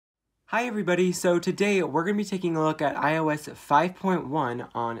Hi everybody, so today we're going to be taking a look at iOS 5.1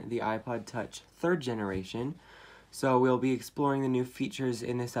 on the iPod Touch 3rd generation. So we'll be exploring the new features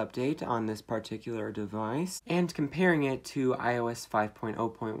in this update on this particular device and comparing it to iOS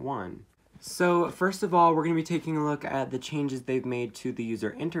 5.0.1. So first of all, we're going to be taking a look at the changes they've made to the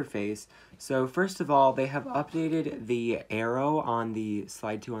user interface. So first of all, they have updated the arrow on the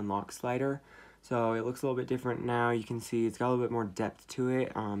slide to unlock slider. So it looks a little bit different now. You can see it's got a little bit more depth to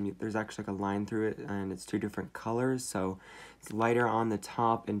it. There's actually like a line through it, and it's two different colors. So it's lighter on the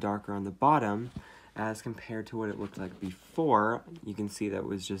top and darker on the bottom as compared to what it looked like before. You can see that it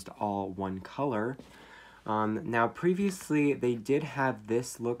was just all one color. Now previously they did have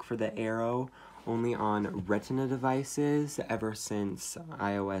this look for the arrow only on Retina devices ever since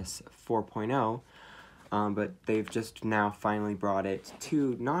iOS 4.0. But they've just now finally brought it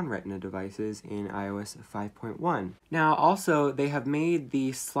to non-Retina devices in iOS 5.1. Now also, they have made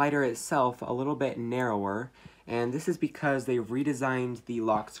the slider itself a little bit narrower, and this is because they redesigned the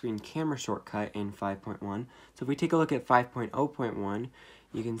lock screen camera shortcut in 5.1. So if we take a look at 5.0.1,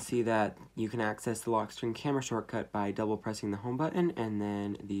 you can see that you can access the lock screen camera shortcut by double pressing the home button, and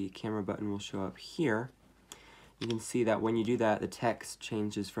then the camera button will show up here. You can see that when you do that, the text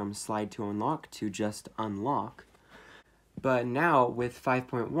changes from slide to unlock to just unlock. But now with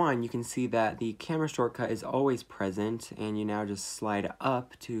 5.1, you can see that the camera shortcut is always present, and you now just slide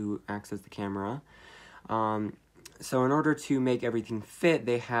up to access the camera. So in order to make everything fit,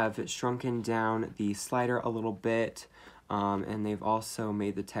 they have shrunken down the slider a little bit, and they've also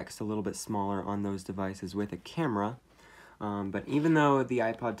made the text a little bit smaller on those devices with a camera. But even though the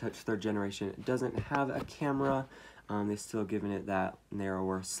iPod Touch 3rd generation doesn't have a camera, they've still given it that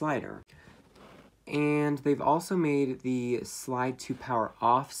narrower slider. And they've also made the slide to power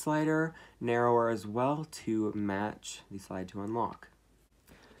off slider narrower as well to match the slide to unlock.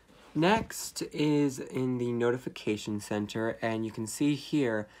 Next is in the notification center, and you can see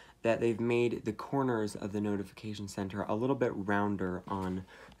here that they've made the corners of the notification center a little bit rounder on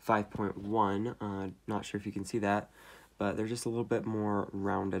 5.1. Not sure if you can see that, but they're just a little bit more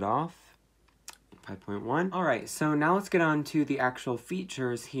rounded off. 5.1. Alright, so now let's get on to the actual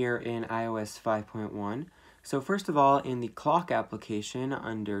features here in iOS 5.1. So first of all, in the clock application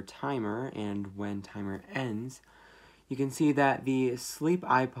under timer and when timer ends, you can see that the sleep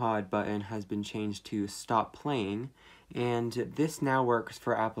iPod button has been changed to stop playing, and this now works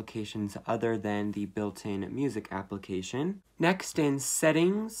for applications other than the built-in music application. Next, in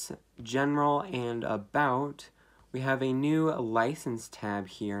settings, general, and about, we have a new license tab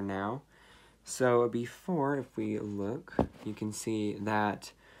here now. So before, if we look, you can see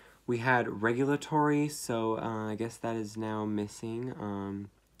that we had regulatory, so I guess that is now missing.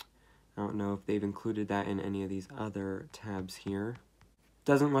 I don't know if they've included that in any of these other tabs here.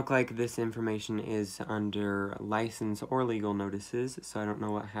 Doesn't look like this information is under license or legal notices, so I don't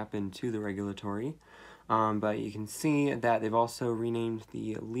know what happened to the regulatory. But you can see that they've also renamed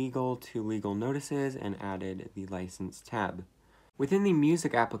the legal to legal notices and added the license tab. Within the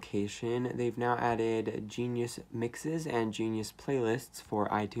music application, they've now added Genius Mixes and Genius Playlists for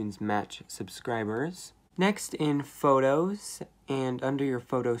iTunes Match subscribers. Next, in Photos, and under your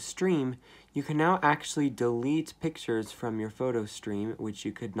photo stream, you can now actually delete pictures from your photo stream, which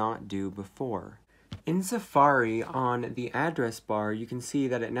you could not do before. In Safari, on the address bar, you can see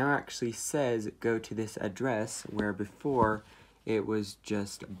that it now actually says go to this address, where before it was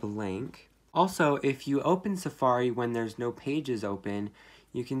just blank. Also, if you open Safari when there's no pages open,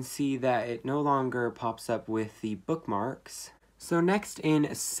 you can see that it no longer pops up with the bookmarks. So next,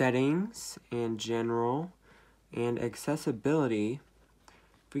 in Settings and General and Accessibility,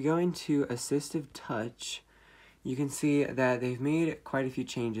 if we go into Assistive Touch, you can see that they've made quite a few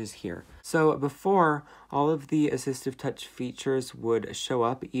changes here. So before, all of the Assistive Touch features would show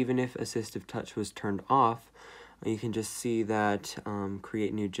up even if Assistive Touch was turned off. You can just see that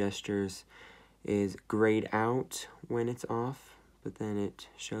Create New Gestures is grayed out when it's off, but then it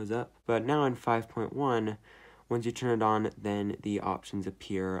shows up. But now in 5.1, once you turn it on, then the options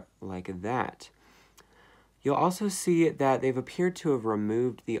appear like that. You'll also see that they've appeared to have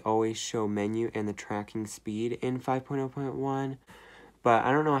removed the Always Show menu and the tracking speed in 5.0.1, but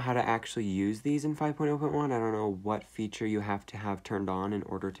I don't know how to actually use these in 5.0.1. I don't know what feature you have to have turned on in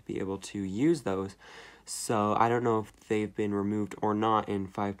order to be able to use those. So I don't know if they've been removed or not in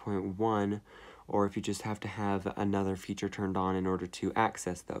 5.1, or if you just have to have another feature turned on in order to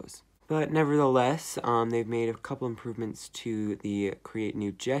access those. But nevertheless, they've made a couple improvements to the Create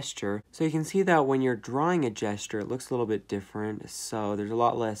New Gesture. So you can see that when you're drawing a gesture, it looks a little bit different. So there's a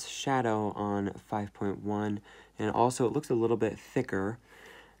lot less shadow on 5.1, and also it looks a little bit thicker.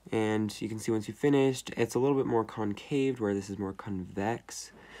 And you can see once you finished, it's a little bit more concaved where this is more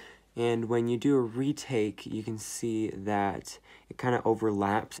convex. And when you do a retake, you can see that it kind of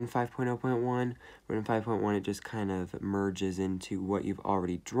overlaps in 5.0.1, but in 5.1 it just kind of merges into what you've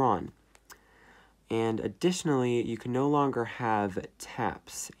already drawn. And additionally, you can no longer have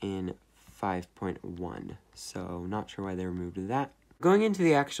taps in 5.1, so not sure why they removed that. Going into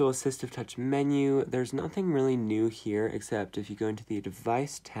the actual Assistive Touch menu, there's nothing really new here, except if you go into the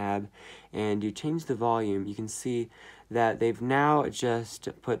Device tab and you change the volume, you can see that they've now just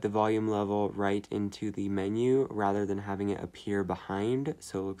put the volume level right into the menu rather than having it appear behind,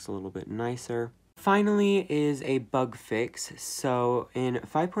 so it looks a little bit nicer. Finally is a bug fix. So in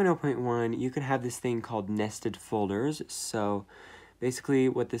 5.0.1, you can have this thing called nested folders. So basically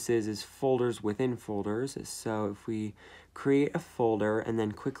what this is folders within folders. So if we create a folder and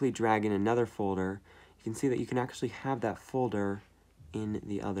then quickly drag in another folder, you can see that you can actually have that folder in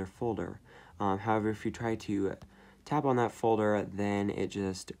the other folder. However, if you try to tap on that folder, then it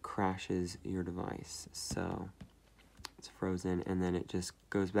just crashes your device. So it's frozen and then it just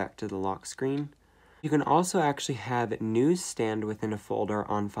goes back to the lock screen. You can also actually have newsstand within a folder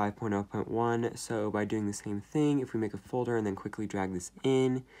on 5.0.1, so by doing the same thing, if we make a folder and then quickly drag this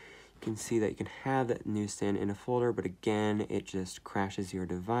in, you can see that you can have that newsstand in a folder, but again, it just crashes your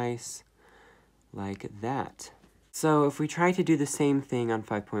device like that. So if we try to do the same thing on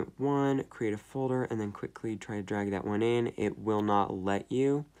 5.1, create a folder and then quickly try to drag that one in, it will not let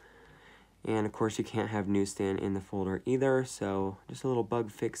you. And of course you can't have newsstand in the folder either, so just a little bug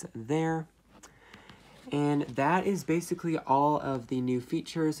fix there. And that is basically all of the new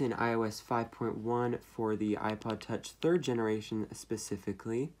features in iOS 5.1 for the iPod Touch 3rd generation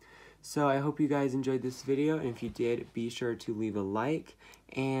specifically. So I hope you guys enjoyed this video, and if you did, be sure to leave a like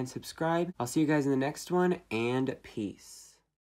and subscribe. I'll see you guys in the next one, and peace.